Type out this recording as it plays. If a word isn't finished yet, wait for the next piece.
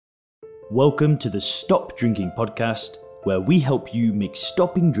Welcome to the Stop Drinking podcast, where we help you make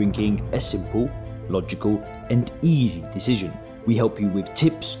stopping drinking a simple, logical, and easy decision. We help you with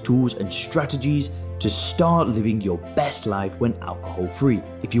tips, tools, and strategies to start living your best life when alcohol-free.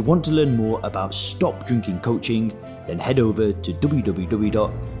 If you want to learn more about Stop Drinking coaching, then head over to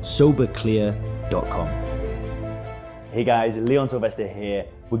www.soberclear.com. Hey guys, Leon Sylvester here.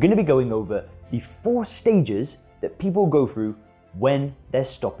 We're going to be going over the 4 stages that people go through when they're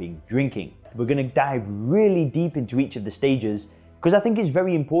stopping drinking. We're going to dive really deep into each of the stages because I think it's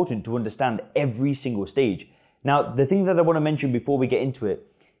very important to understand every single stage. Now, the thing that I want to mention before we get into it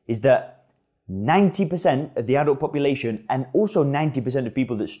is that 90% of the adult population and also 90% of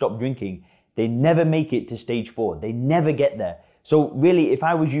people that stop drinking, they never make it to stage 4. They never get there. So really, if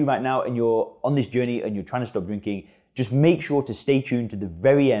I was you right now and you're on this journey and you're trying to stop drinking, just make sure to stay tuned to the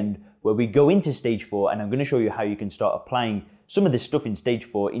very end where we go into stage 4 and I'm going to show you how you can start applying some of this stuff in stage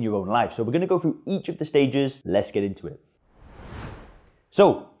 4 in your own life. So we're going to go through each of the stages. Let's get into it.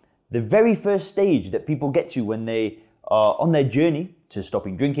 So the very first stage that people get to when they are on their journey to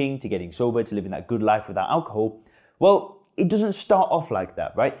stopping drinking, to getting sober, to living that good life without alcohol, well, it doesn't start off like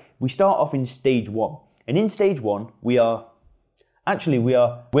that, right? We start off in stage 1. And in stage 1, we're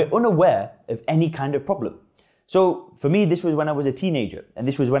unaware of any kind of problem. So for me, this was when I was a teenager, and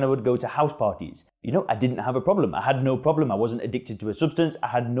this was when I would go to house parties. I didn't have a problem. I had no problem. I wasn't addicted to a substance. I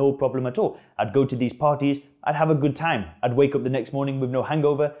had no problem at all. I'd go to these parties. I'd have a good time. I'd wake up the next morning with no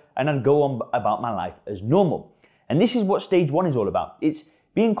hangover, and I'd go on about my life as normal. And this is what stage 1 is all about. It's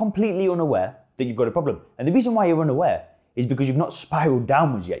being completely unaware that you've got a problem. And the reason why you're unaware is because you've not spiraled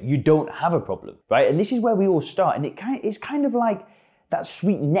downwards yet. You don't have a problem, right? And this is where we all start. And it's kind of like that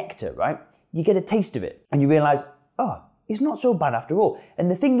sweet nectar, right? You get a taste of it and you realize, oh, it's not so bad after all. And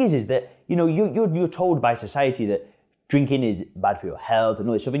the thing is that, you're told by society that drinking is bad for your health and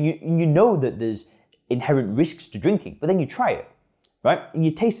all this stuff. And you know that there's inherent risks to drinking, but then you try it, right? And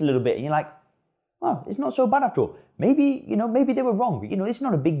you taste a little bit and you're like, oh, it's not so bad after all. Maybe they were wrong. It's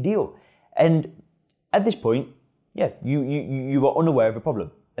not a big deal. And at this point, you are unaware of a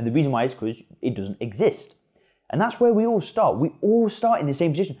problem. And the reason why is because it doesn't exist. And that's where we all start. We all start in the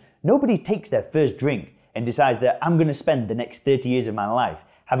same position. Nobody takes their first drink and decides that I'm going to spend the next 30 years of my life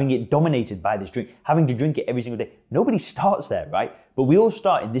having it dominated by this drink, having to drink it every single day. Nobody starts there, right? But we all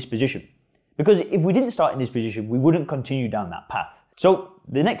start in this position. Because if we didn't start in this position, we wouldn't continue down that path. So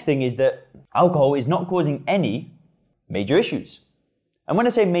the next thing is that alcohol is not causing any major issues. And when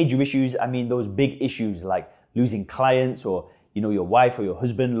I say major issues, I mean those big issues like losing clients or your wife or your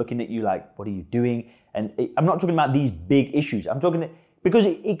husband looking at you like, what are you doing? And I'm not talking about these big issues. I'm talking because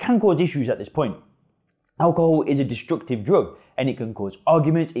it can cause issues at this point. Alcohol is a destructive drug and it can cause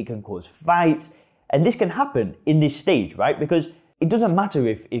arguments, it can cause fights, and this can happen in this stage, right? Because it doesn't matter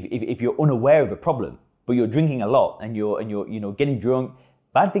if you're unaware of a problem, but you're drinking a lot and you're getting drunk.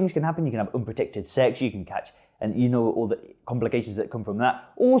 Bad things can happen. You can have unprotected sex, you can catch, and all the complications that come from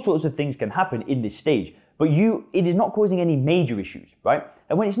that. All sorts of things can happen in this stage, but it is not causing any major issues, right?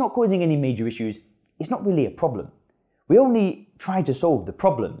 And when it's not causing any major issues, it's not really a problem. We only try to solve the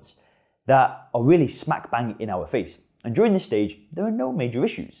problems that are really smack bang in our face. And during this stage, there are no major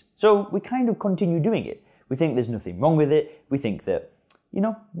issues. So we kind of continue doing it. We think there's nothing wrong with it. We think that,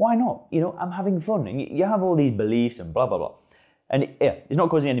 why not? I'm having fun. And you have all these beliefs and blah, blah, blah. And it's not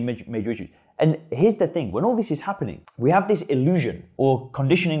causing any major issues. And here's the thing. When all this is happening, we have this illusion or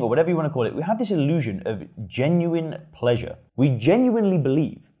conditioning or whatever you want to call it. We have this illusion of genuine pleasure. We genuinely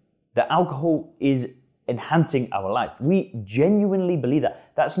believe that alcohol is enhancing our life. We genuinely believe that.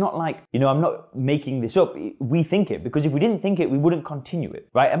 That's not like, I'm not making this up. We think it, because if we didn't think it, we wouldn't continue it,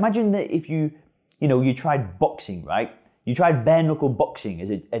 right? Imagine that if you tried boxing, right? You tried bare knuckle boxing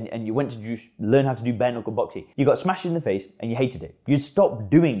and you went to just learn how to do bare knuckle boxing. You got smashed in the face and you hated it. You'd stop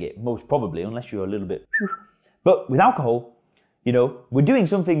doing it, most probably, unless you're a little bit. But with alcohol, we're doing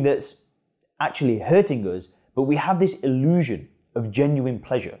something that's actually hurting us, but we have this illusion of genuine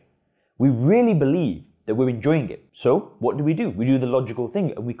pleasure. We really believe that we're enjoying it. So what do? We do the logical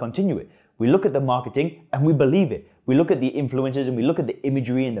thing and we continue it. We look at the marketing and we believe it. We look at the influencers and we look at the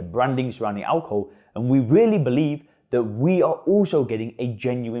imagery and the branding surrounding alcohol, and we really believe that we are also getting a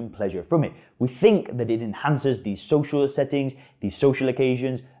genuine pleasure from it. We think that it enhances these social settings, these social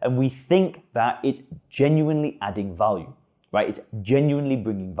occasions, and we think that it's genuinely adding value, right? It's genuinely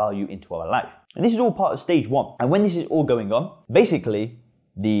bringing value into our life. And this is all part of stage 1. And when this is all going on, basically,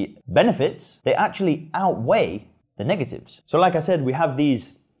 the benefits, they actually outweigh the negatives. So like I said, we have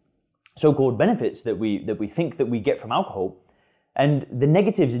these so-called benefits that we think that we get from alcohol, and the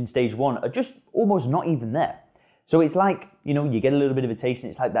negatives in stage 1 are just almost not even there. So it's like, you get a little bit of a taste, and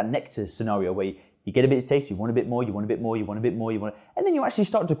it's like that nectar scenario where you get a bit of taste, you want a bit more, you want a bit more, you want a bit more, and then you actually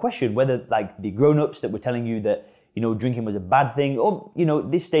start to question whether like the grown-ups that were telling you that, drinking was a bad thing, or,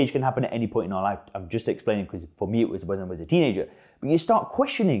 this stage can happen at any point in our life. I'm just explaining because for me it was when I was a teenager. But you start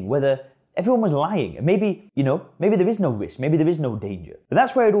questioning whether everyone was lying, and maybe there is no risk, maybe there is no danger. But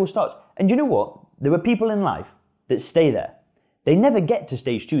that's where it all starts. And you know what? There are people in life that stay there. They never get to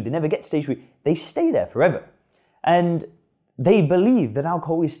stage 2, they never get to stage 3, they stay there forever. And they believe that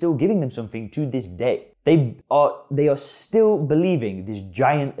alcohol is still giving them something to this day. They are still believing this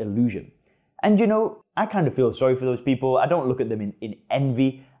giant illusion. And I kind of feel sorry for those people. I don't look at them in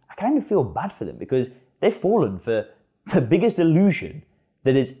envy. I kind of feel bad for them because they've fallen for the biggest illusion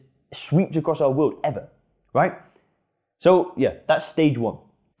that has swept across our world ever, right? So yeah, that's stage 1.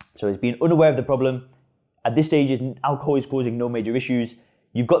 So it's being unaware of the problem. At this stage, alcohol is causing no major issues.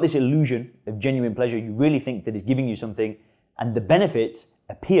 You've got this illusion of genuine pleasure. You really think that it's giving you something, and the benefits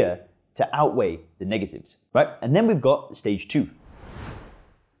appear to outweigh the negatives, right? And then we've got stage 2.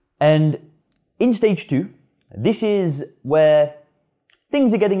 And in stage 2, this is where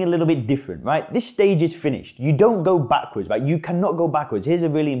things are getting a little bit different, right? This stage is finished. You don't go backwards, right? You cannot go backwards. Here's a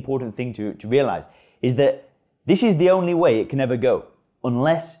really important thing to realize, is that this is the only way it can ever go,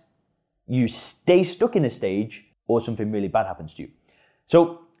 unless you stay stuck in a stage or something really bad happens to you.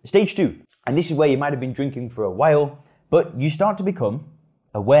 So stage 2, and this is where you might have been drinking for a while, but you start to become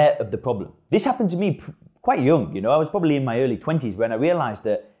aware of the problem. This happened to me quite young, I was probably in my early 20s when I realized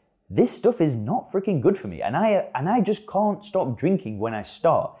that this stuff is not freaking good for me, and I just can't stop drinking when I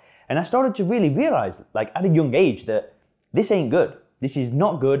start. And I started to really realize, like at a young age, that this ain't good. This is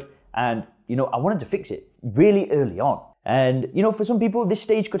not good, and I wanted to fix it really early on. And for some people, this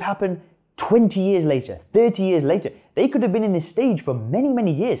stage could happen 20 years later, 30 years later. They could have been in this stage for many,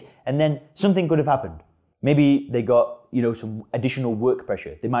 many years, and then something could have happened. Maybe they got, some additional work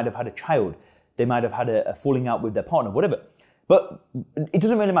pressure. They might have had a child. They might have had a falling out with their partner, whatever. But it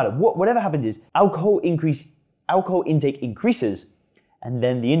doesn't really matter. Whatever happens is alcohol intake increases, and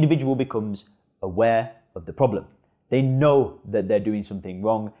then the individual becomes aware of the problem. They know that they're doing something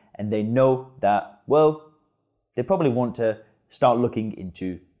wrong, and they know that, well, they probably want to start looking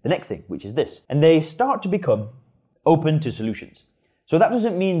into the next thing, which is this. And they start to become open to solutions. So that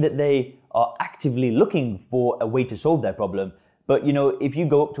doesn't mean that they are actively looking for a way to solve their problem. But, if you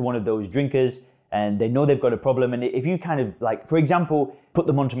go up to one of those drinkers and they know they've got a problem, and if you kind of like, for example, put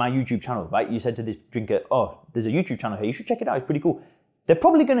them onto my YouTube channel, right? You said to this drinker, oh, there's a YouTube channel here, you should check it out, it's pretty cool. They're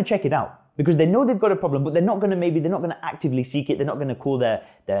probably going to check it out because they know they've got a problem, but they're not going to actively seek it. They're not going to call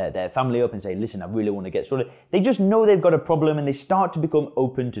their family up and say, listen, I really want to get sorted. They just know they've got a problem, and they start to become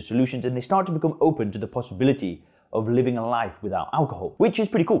open to solutions, and they start to become open to the possibility of living a life without alcohol, which is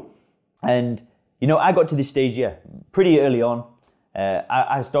pretty cool. And, I got to this stage, pretty early on.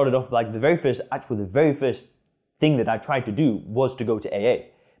 I started off like the very first thing that I tried to do was to go to AA,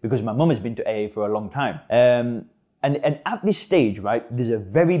 because my mum has been to AA for a long time. And at this stage, right, there's a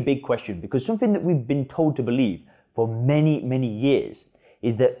very big question, because something that we've been told to believe for many, many years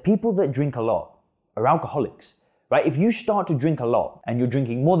is that people that drink a lot are alcoholics, right? If you start to drink a lot and you're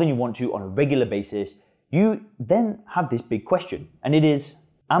drinking more than you want to on a regular basis, you then have this big question, and it is,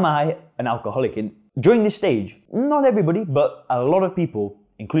 am I an alcoholic? And during this stage, not everybody, but a lot of people,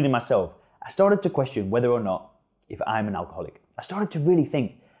 including myself, I started to question whether or not if I'm an alcoholic. I started to really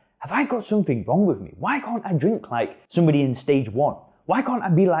think, have I got something wrong with me? Why can't I drink like somebody in stage 1? Why can't I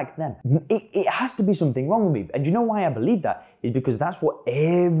be like them? It has to be something wrong with me. And you know why I believe that? Is because that's what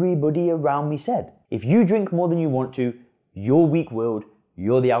everybody around me said. If you drink more than you want to, you're weak-willed,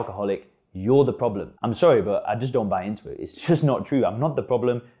 you're the alcoholic, you're the problem. I'm sorry, but I just don't buy into it. It's just not true. I'm not the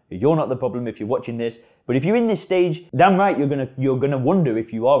problem. You're not the problem if you're watching this. But if you're in this stage, damn right, you're gonna wonder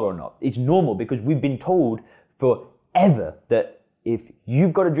if you are or not. It's normal, because we've been told forever that if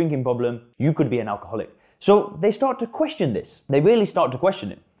you've got a drinking problem, you could be an alcoholic. So they start to question this. They really start to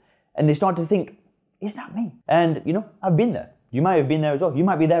question it. And they start to think, is that me? And I've been there. You might have been there as well. You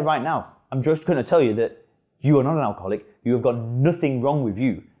might be there right now. I'm just gonna tell you that you are not an alcoholic. You have got nothing wrong with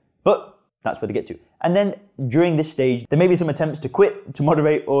you. But that's where they get to. And then during this stage, there may be some attempts to quit, to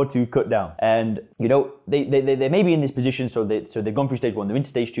moderate, or to cut down. And, they may be in this position, so they've gone through stage 1, they're into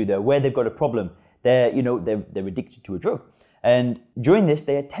stage 2, they're aware they've got a problem. They're addicted to a drug. And during this,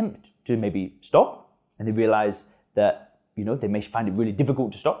 they attempt to maybe stop, and they realize that, they may find it really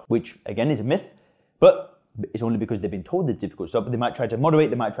difficult to stop, which again is a myth, but it's only because they've been told it's difficult to stop. They might try to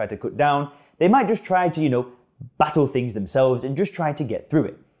moderate, they might try to cut down, they might just try to, battle things themselves and just try to get through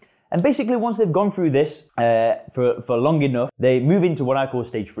it. And basically, once they've gone through this for long enough, they move into what I call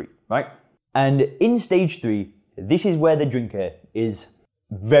stage 3, right? And in stage 3, this is where the drinker is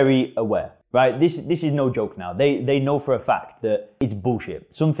very aware, right? This is no joke now. They know for a fact that it's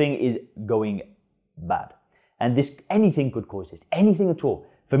bullshit. Something is going bad. And anything could cause this, anything at all.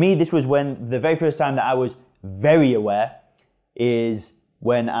 For me, this was when the very first time that I was very aware is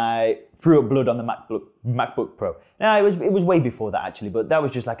when I threw up blood on the MacBook Pro. Now, it was way before that actually, but that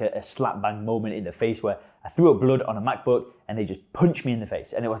was just like a slap bang moment in the face where I threw up blood on a MacBook and they just punched me in the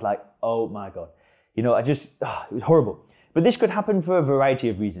face. And it was like, oh my God. You know, it was horrible. But this could happen for a variety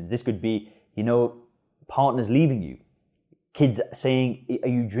of reasons. This could be, you know, partners leaving you, kids saying, are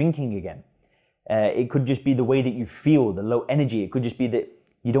you drinking again? It could just be the way that you feel, the low energy. It could just be that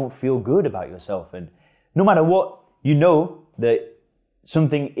you don't feel good about yourself. And no matter what, you know that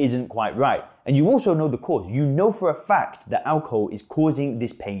something isn't quite right. And you also know the cause. You know for a fact that alcohol is causing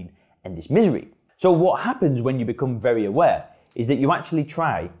this pain and this misery. So what happens when you become very aware is that you actually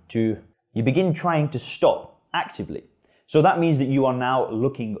you begin trying to stop actively. So that means that you are now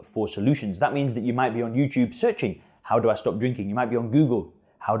looking for solutions. That means that you might be on YouTube searching, how do I stop drinking? You might be on Google,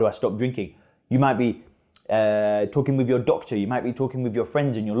 how do I stop drinking? You might be talking with your doctor. You might be talking with your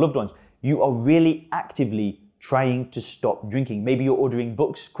friends and your loved ones. You are really actively trying to stop drinking. Maybe you're ordering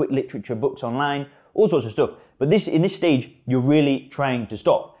books, quick literature books online, all sorts of stuff. But in this stage, you're really trying to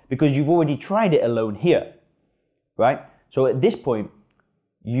stop because you've already tried it alone here, right? So at this point,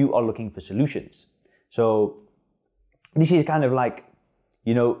 you are looking for solutions. So this is kind of like,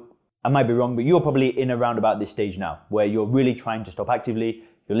 you know, I might be wrong, but you're probably in around about this stage now where you're really trying to stop actively.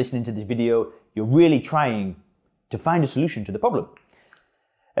 You're listening to this video. You're really trying to find a solution to the problem.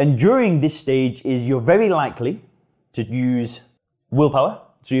 And during this stage you're very likely to use willpower.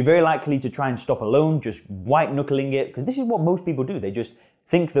 So you're very likely to try and stop alone, just white knuckling it, because this is what most people do. They just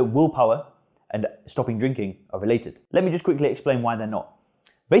think that willpower and stopping drinking are related. Let me just quickly explain why they're not.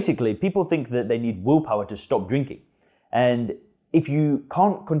 Basically, people think that they need willpower to stop drinking. And if you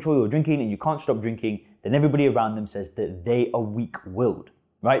can't control your drinking and you can't stop drinking, then everybody around them says that they are weak-willed,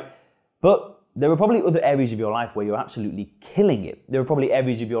 right? But there are probably other areas of your life where you're absolutely killing it. There are probably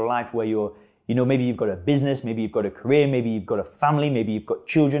areas of your life where maybe you've got a business, maybe you've got a career, maybe you've got a family, maybe you've got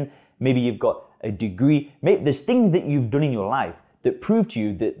children, maybe you've got a degree. Maybe there's things that you've done in your life that prove to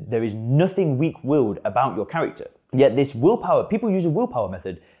you that there is nothing weak-willed about your character. Yet this willpower, people use a willpower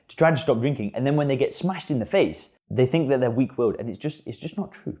method to try to stop drinking, and then when they get smashed in the face, they think that they're weak-willed, and it's just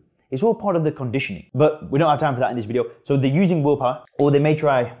not true. It's all part of the conditioning. But we don't have time for that in this video. So they're using willpower, or they may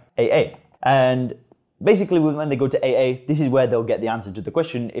try AA. And basically when they go to AA, this is where they'll get the answer to the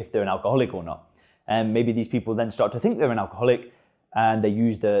question if they're an alcoholic or not. And maybe these people then start to think they're an alcoholic and they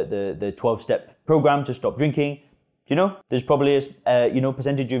use the 12-step program to stop drinking. You know, there's probably a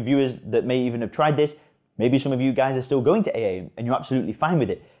percentage of viewers that may even have tried this. Maybe some of you guys are still going to AA and you're absolutely fine with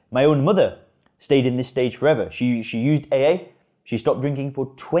it. My own mother stayed in this stage forever. She used AA. She stopped drinking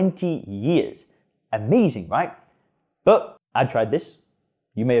for 20 years. Amazing, right? But I tried this.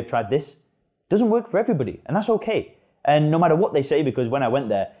 You may have tried this. Doesn't work for everybody, and that's okay. And no matter what they say, because when I went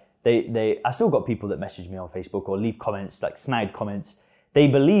there, I still got people that message me on Facebook or leave comments, like snide comments. They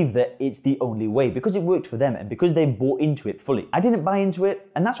believe that it's the only way because it worked for them and because they bought into it fully. I didn't buy into it,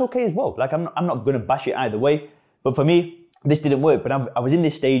 and that's okay as well. Like I'm not going to bash it either way. But for me, this didn't work. But I was in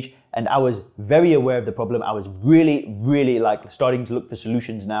this stage, and I was very aware of the problem. I was really, really like starting to look for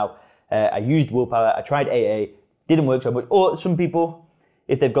solutions now. I used willpower. I tried AA. Didn't work so much. Or some people,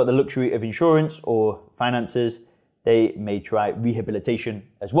 if they've got the luxury of insurance or finances, they may try rehabilitation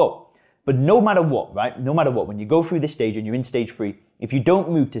as well. But no matter what, right? No matter what, when you go through this stage and you're in stage 3, if you don't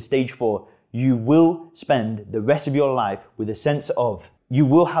move to stage 4, you will spend the rest of your life with you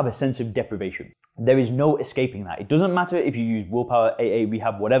will have a sense of deprivation. There is no escaping that. It doesn't matter if you use willpower, AA,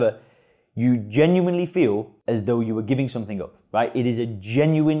 rehab, whatever. You genuinely feel as though you were giving something up, right? It is a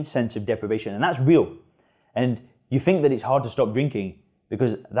genuine sense of deprivation, and that's real. And you think that it's hard to stop drinking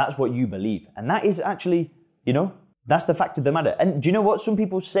because that's what you believe. And that is actually, that's the fact of the matter. And do you know what? Some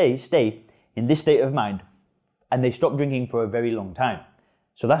people stay in this state of mind and they stop drinking for a very long time.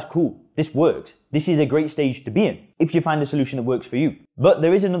 So that's cool. This works. This is a great stage to be in if you find a solution that works for you. But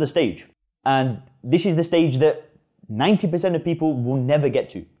there is another stage. And this is the stage that 90% of people will never get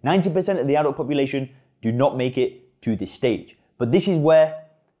to. 90% of the adult population do not make it to this stage. But this is where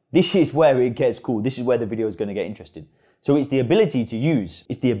it gets cool. This is where the video is going to get interesting. So it's the ability to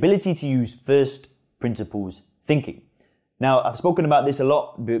use first principles thinking. Now, I've spoken about this a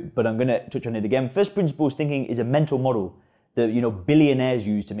lot, but I'm going to touch on it again. First principles thinking is a mental model that, billionaires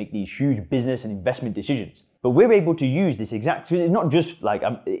use to make these huge business and investment decisions. But we're able to use this exact, so it's not just like,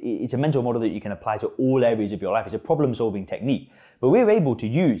 it's a mental model that you can apply to all areas of your life. It's a problem-solving technique. But we're able to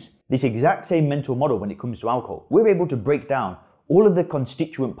use this exact same mental model when it comes to alcohol. We're able to break down all of the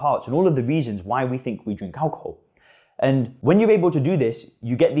constituent parts and all of the reasons why we think we drink alcohol. And when you're able to do this,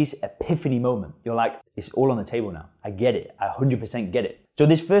 you get this epiphany moment. You're like, it's all on the table now. I get it. I 100% get it. So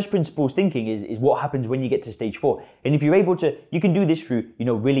this first principles thinking is what happens when you get to stage 4. And if you're able to, you can do this through,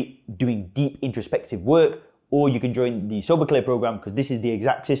 really doing deep introspective work, or you can join the Sober Clear program, because this is the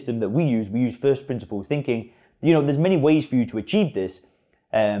exact system that we use. We use first principles thinking. There's many ways for you to achieve this.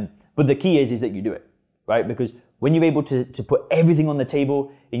 But the key is that you do it, right? Because when you're able to put everything on the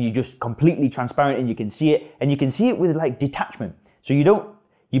table and you're just completely transparent and you can see it with like detachment. So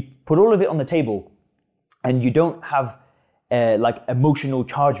you put all of it on the table and you don't have like emotional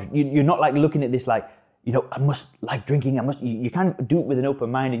charge. You're not like looking at this like, I must like drinking. You can do it with an open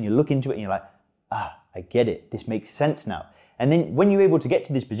mind and you look into it and you're like, I get it. This makes sense now. And then when you're able to get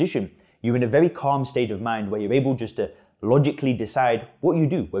to this position, you're in a very calm state of mind where you're able just to logically decide what you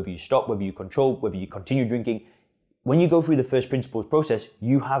do, whether you stop, whether you control, whether you continue drinking. When you go through the first principles process,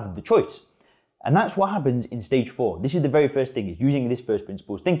 you have the choice. And that's what happens in stage 4. This is the very first thing, is using this first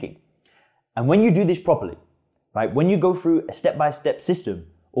principles thinking. And when you do this properly, right, when you go through a step-by-step system,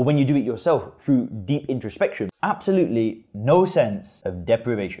 or when you do it yourself through deep introspection, absolutely no sense of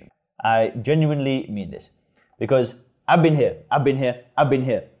deprivation. I genuinely mean this, because I've been here.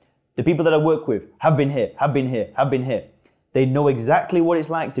 The people that I work with have been here. They know exactly what it's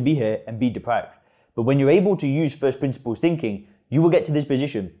like to be here and be deprived. But when you're able to use first principles thinking, you will get to this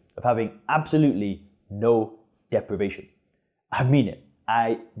position of having absolutely no deprivation. I mean it.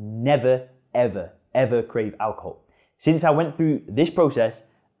 I never, ever, ever crave alcohol. Since I went through this process,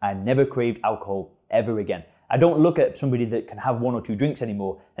 I never craved alcohol ever again. I don't look at somebody that can have 1 or 2 drinks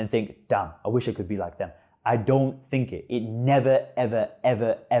anymore and think, damn, I wish I could be like them. I don't think it. It never, ever,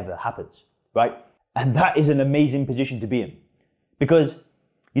 ever, ever happens, right? And that is an amazing position to be in. Because,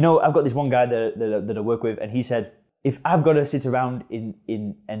 I've got this one guy that I work with, and he said, if I've got to sit around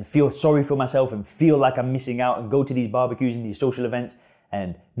and feel sorry for myself and feel like I'm missing out and go to these barbecues and these social events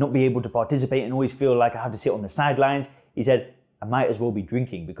and not be able to participate and always feel like I have to sit on the sidelines, he said, I might as well be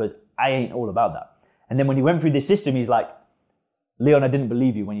drinking, because I ain't all about that. And then when he went through this system, he's like, Leon, I didn't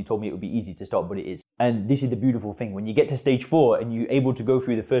believe you when you told me it would be easy to stop, but it is. And this is the beautiful thing. When you get to stage 4 and you're able to go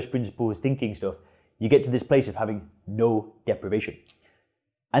through the first principles thinking stuff, you get to this place of having no deprivation.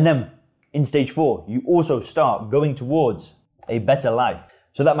 And then in stage 4, you also start going towards a better life.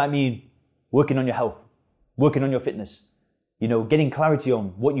 So that might mean working on your health, working on your fitness, getting clarity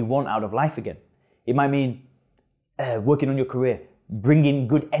on what you want out of life again. It might mean working on your career, bringing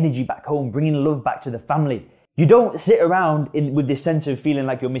good energy back home, bringing love back to the family. You don't sit around with this sense of feeling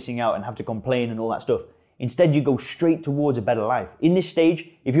like you're missing out and have to complain and all that stuff. Instead, you go straight towards a better life. In this stage,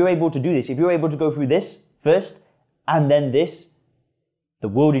 if you're able to do this, if you're able to go through this first and then this, the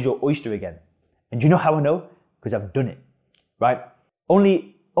world is your oyster again. And do you know how I know? Because I've done it, right?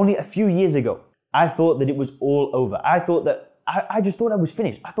 Only a few years ago, I thought that it was all over. I just thought I was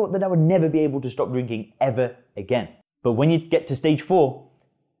finished. I thought that I would never be able to stop drinking ever again. But when you get to stage 4,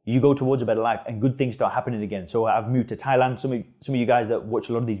 you go towards a better life and good things start happening again. So I've moved to Thailand. Some of you guys that watch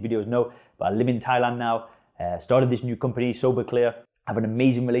a lot of these videos know, but I live in Thailand now. Started this new company, Sober Clear. I have an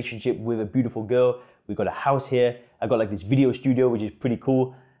amazing relationship with a beautiful girl. We've got a house here. I got like this video studio, which is pretty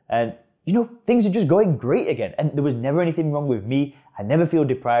cool. And things are just going great again. And there was never anything wrong with me. I never feel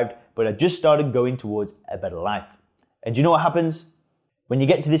deprived, but I just started going towards a better life. And do you know what happens? When you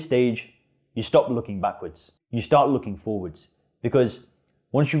get to this stage, you stop looking backwards. You start looking forwards. Because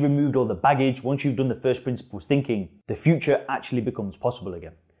once you've removed all the baggage, once you've done the first principles thinking, the future actually becomes possible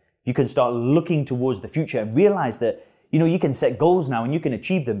again. You can start looking towards the future and realize that, you can set goals now and you can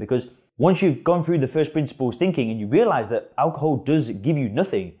achieve them, because once you've gone through the first principles thinking and you realize that alcohol does give you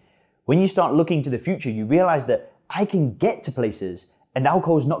nothing, when you start looking to the future, you realize that I can get to places and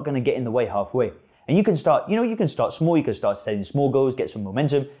alcohol is not going to get in the way halfway. And you can start, you can start small, you can start setting small goals, get some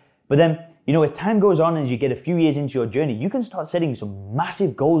momentum. But then, as time goes on, as you get a few years into your journey, you can start setting some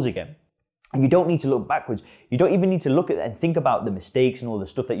massive goals again. And you don't need to look backwards. You don't even need to look at and think about the mistakes and all the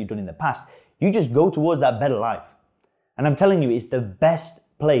stuff that you've done in the past. You just go towards that better life. And I'm telling you, it's the best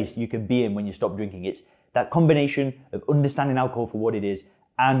place you can be in when you stop drinking. It's that combination of understanding alcohol for what it is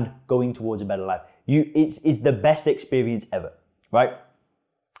and going towards a better life. It's the best experience ever, right?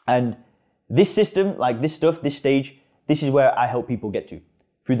 And this system, like this stuff, this stage, this is where I help people get to.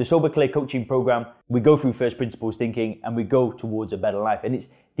 Through the Sober Clear coaching program, we go through first principles thinking and we go towards a better life. And it's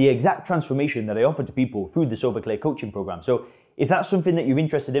the exact transformation that I offer to people through the Sober Clear coaching program. So if that's something that you're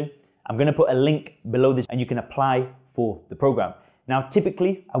interested in, I'm going to put a link below this and you can apply for the program. Now,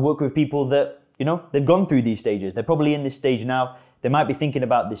 typically, I work with people that, they've gone through these stages. They're probably in this stage now. They might be thinking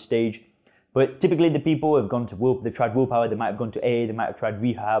about this stage. But typically, the people have gone to they've tried willpower, they might have gone to AA, they might have tried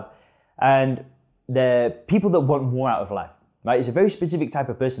rehab. And they're people that want more out of life, right? It's a very specific type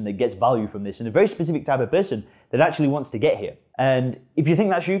of person that gets value from this and a very specific type of person that actually wants to get here. And if you think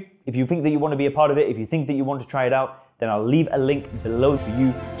that's you, if you think that you want to be a part of it, if you think that you want to try it out, then I'll leave a link below for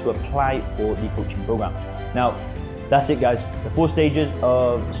you to apply for the coaching program. Now, that's it, guys. The 4 stages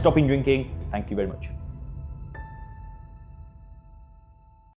of stopping drinking. Thank you very much.